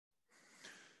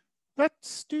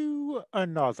Let's do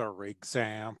another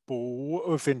example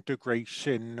of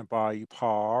integration by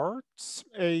parts,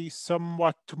 a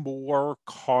somewhat more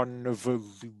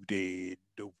convoluted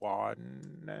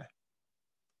one.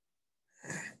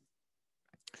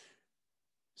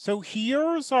 So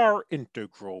here's our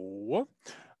integral.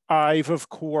 I've, of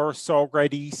course,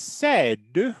 already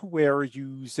said we're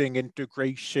using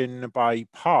integration by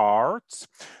parts,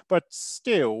 but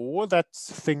still,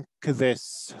 let's think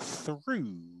this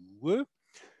through.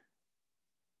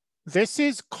 This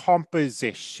is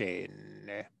composition,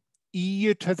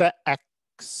 e to the x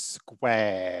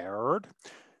squared.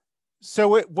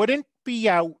 So it wouldn't be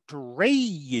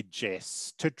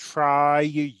outrageous to try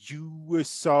u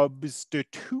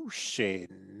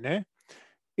substitution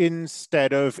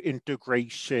instead of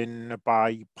integration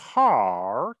by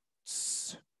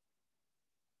parts.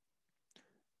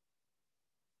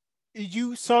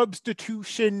 U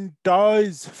substitution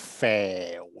does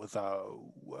fail,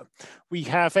 though. We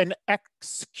have an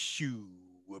x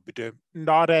cubed,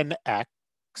 not an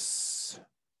x.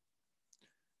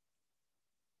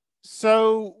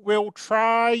 So we'll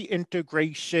try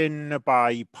integration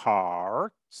by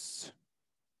parts.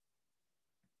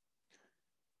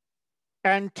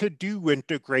 And to do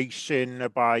integration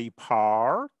by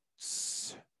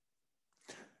parts,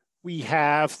 we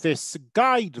have this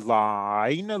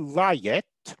guideline, LIAT,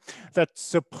 that's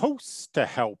supposed to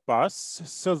help us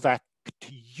select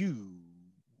U.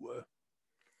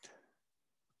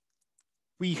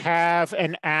 We have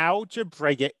an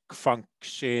algebraic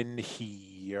function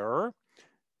here,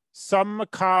 some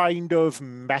kind of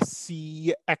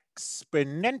messy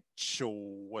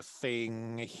exponential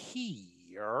thing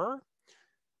here.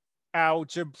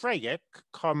 Algebraic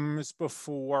comes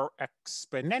before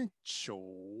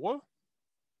exponential.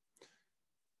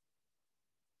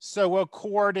 So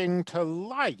according to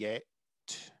LIAT,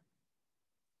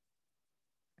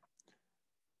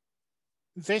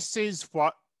 this is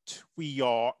what we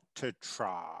ought to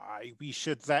try. We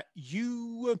should let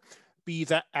U be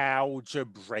the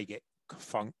algebraic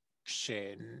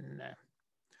function.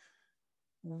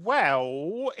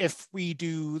 Well, if we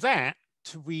do that,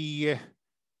 we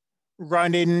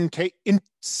run into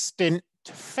instant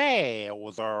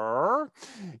failure.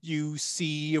 You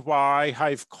see why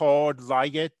I've called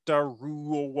LIAT a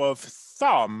rule of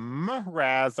thumb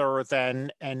rather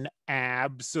than an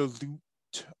absolute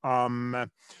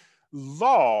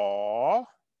law.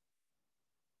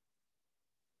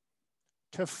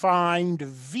 To find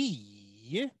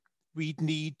V, we'd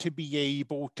need to be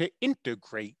able to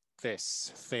integrate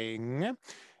this thing,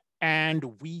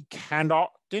 and we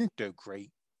cannot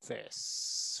integrate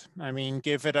this. I mean,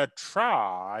 give it a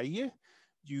try.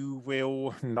 You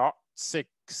will not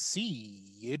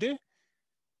succeed.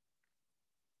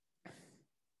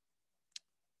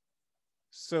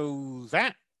 So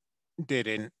that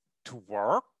didn't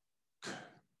work.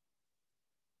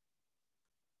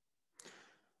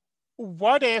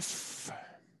 What if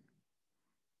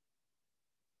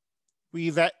we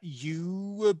let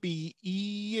U be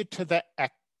e to the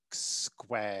x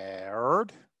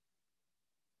squared?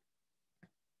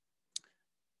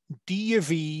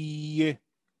 dv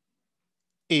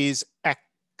is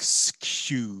x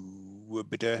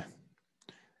cubed.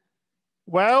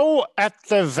 Well, at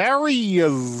the very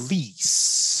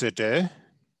least,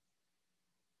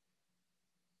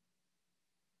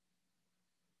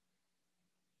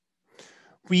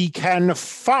 we can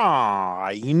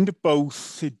find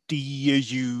both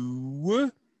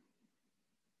du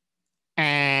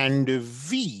and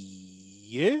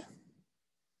v.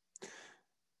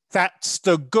 That's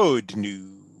the good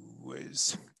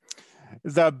news.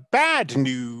 The bad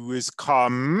news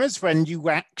comes when you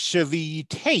actually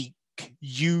take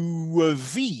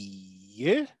uv.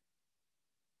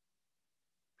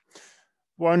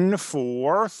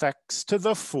 1/4 x to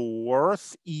the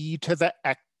 4th e to the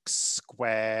x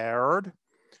squared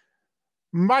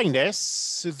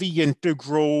minus the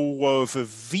integral of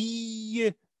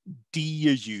v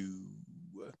du.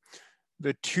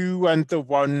 The 2 and the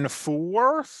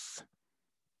 1/4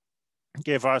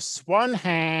 give us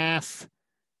 1/2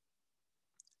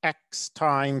 x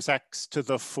times x to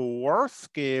the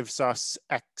 4th gives us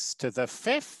x to the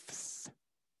 5th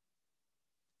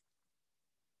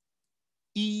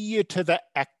e to the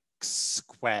x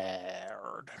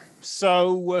squared.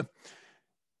 So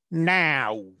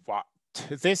now what?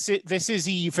 This is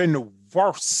even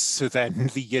worse than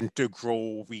the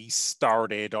integral we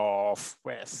started off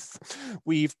with.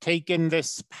 We've taken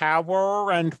this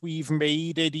power and we've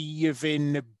made it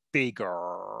even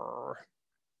bigger.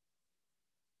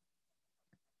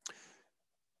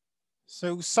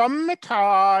 So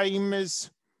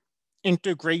sometimes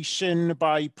integration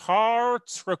by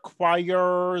parts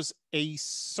requires a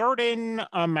certain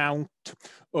amount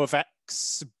of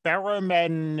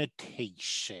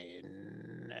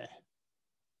experimentation.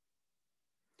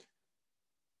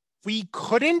 We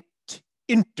couldn't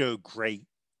integrate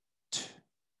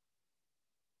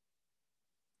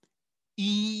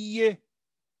e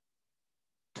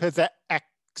to the x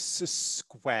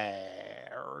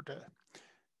squared.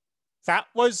 That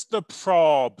was the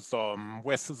problem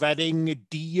with letting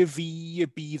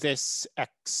dv be this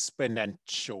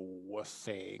exponential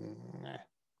thing.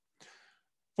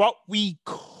 What we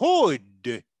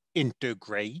could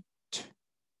integrate,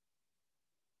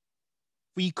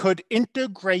 we could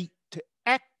integrate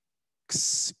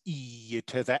x e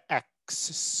to the x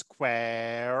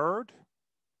squared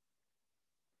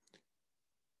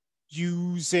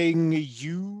using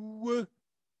u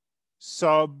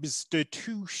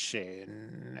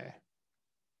substitution.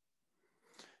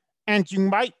 And you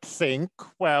might think,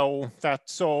 well,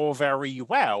 that's all very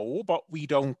well, but we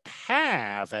don't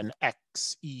have an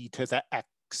x e to the x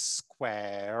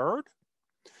squared.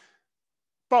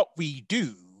 But we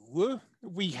do.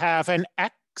 We have an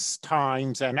x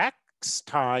times an x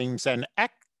times an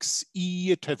x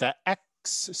e to the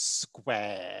x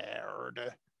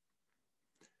squared.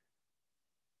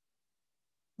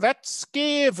 Let's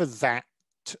give that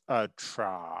a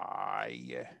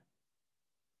try.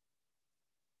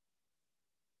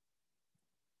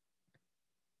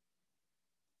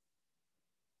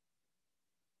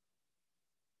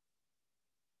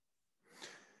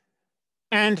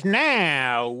 And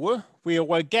now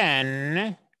we'll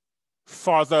again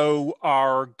follow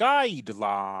our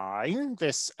guideline.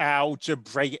 This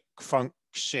algebraic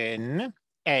function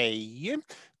a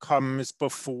comes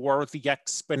before the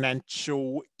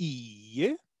exponential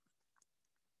e.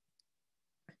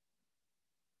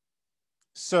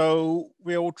 So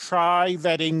we'll try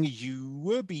letting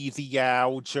u be the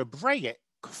algebraic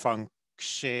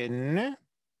function.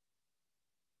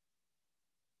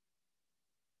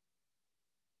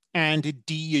 And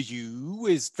du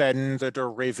is then the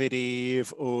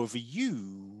derivative of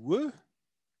u.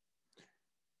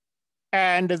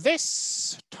 And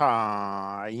this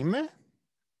time,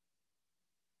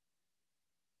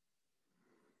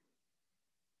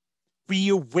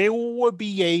 we will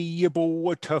be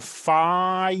able to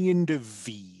find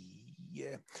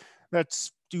v.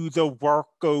 Let's do the work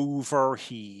over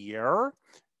here.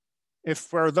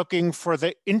 If we're looking for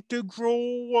the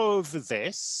integral of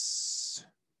this,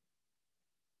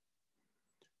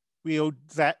 we'll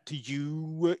let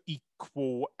u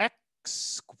equal x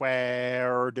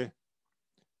squared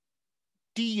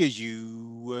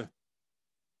du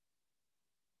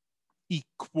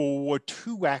equal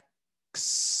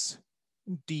 2x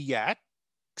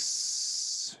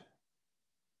dx.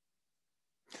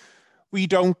 We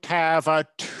don't have a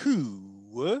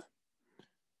 2,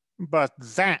 but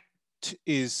that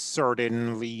is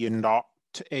certainly not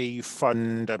a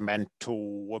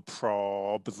fundamental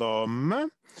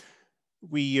problem.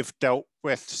 We have dealt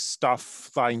with stuff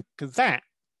like that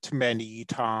many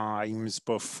times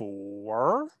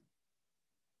before.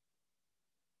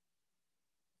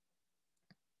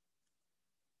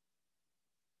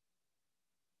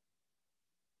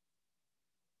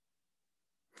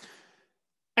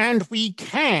 And we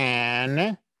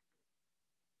can,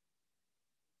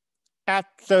 at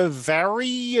the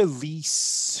very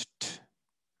least,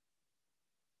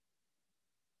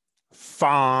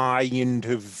 find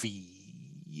v.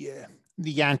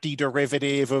 The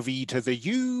antiderivative of e to the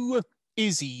u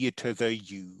is e to the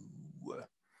u.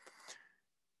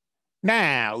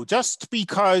 Now, just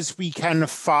because we can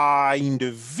find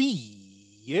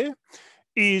v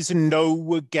is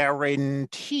no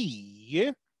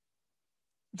guarantee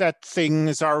that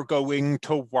things are going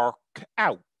to work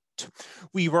out.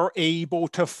 We were able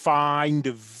to find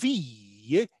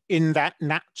v in that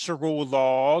natural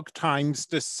log times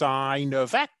the sine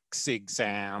of x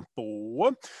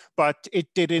example, but it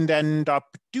didn't end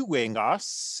up doing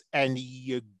us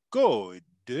any good.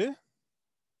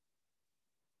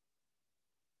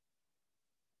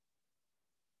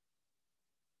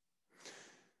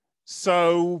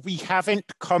 So we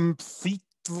haven't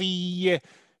completely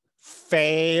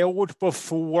failed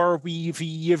before we've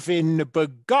even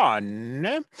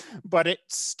begun, but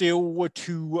it's still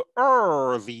too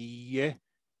early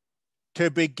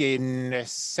to begin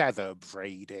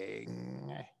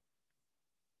celebrating.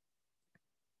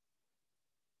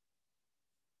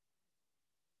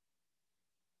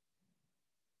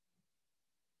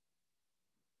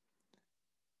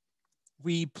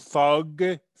 We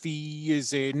plug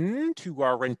these into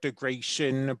our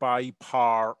integration by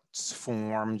parts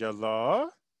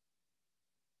formula.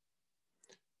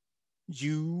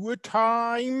 u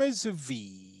times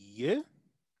v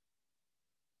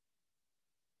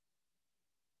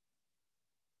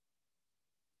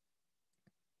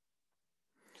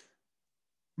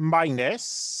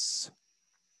minus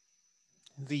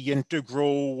the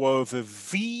integral of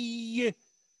v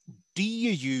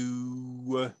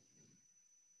du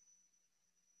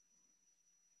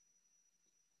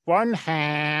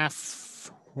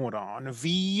 1/2, hold on,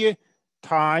 v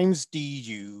times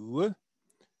du,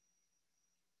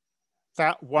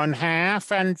 that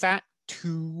 1/2 and that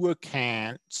 2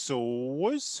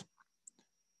 cancels.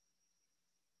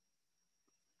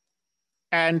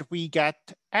 And we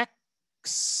get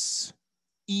x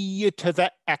e to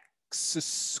the x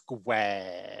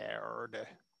squared.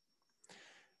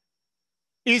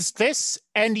 Is this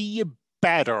any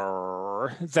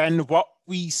better than what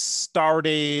we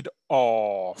started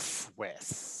off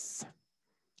with?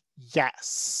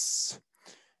 Yes,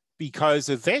 because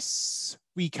of this,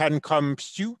 we can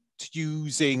compute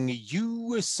using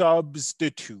u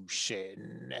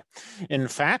substitution. In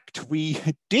fact, we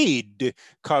did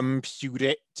compute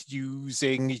it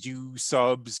using u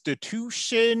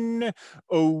substitution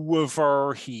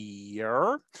over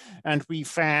here, and we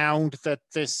found that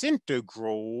this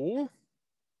integral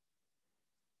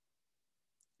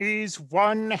is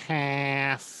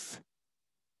 1/2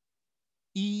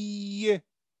 e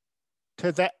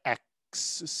to the x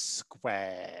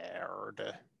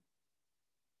squared.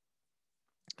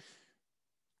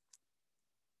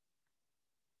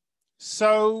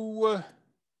 So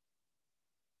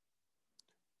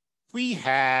we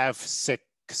have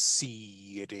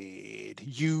succeeded.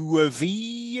 U of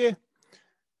v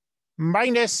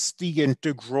minus the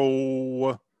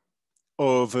integral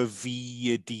of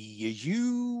v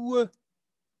du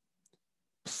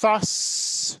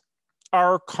plus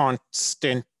our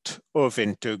constant of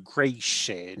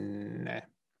integration.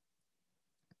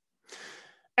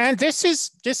 And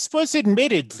this was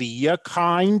admittedly a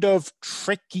kind of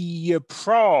tricky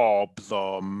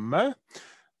problem.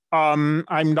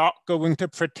 I'm not going to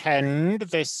pretend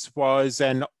this was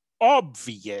an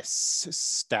obvious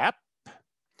step.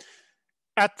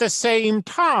 At the same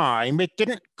time, it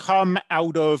didn't come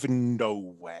out of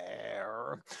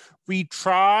nowhere. We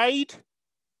tried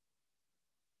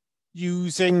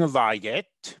using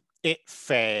Lyot. It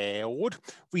failed.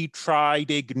 We tried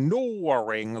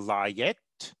ignoring Lyot.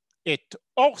 It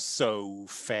also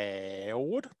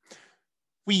failed.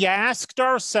 We asked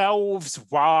ourselves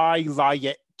why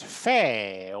Lyot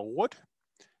failed.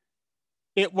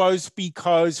 It was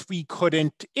because we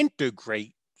couldn't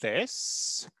integrate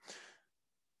this.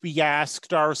 We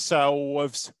asked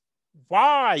ourselves,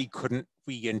 why couldn't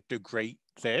we integrate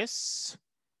this?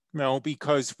 Well,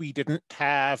 because we didn't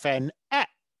have an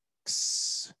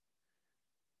x.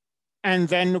 And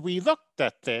then we looked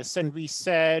at this and we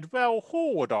said, well,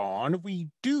 hold on, we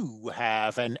do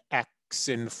have an x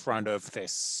in front of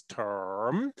this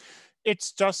term.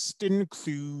 It's just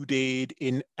included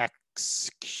in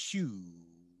x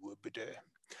cubed.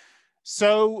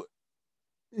 So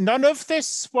none of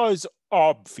this was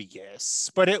obvious,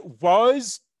 but it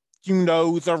was,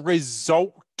 the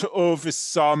result of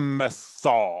some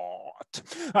thought.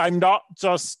 I'm not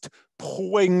just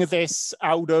pulling this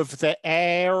out of the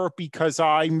air because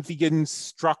I'm the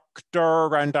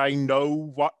instructor and I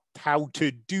know how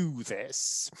to do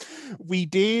this. We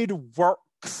did work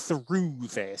through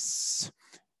this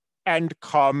and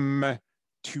come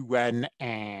to an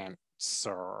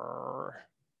answer.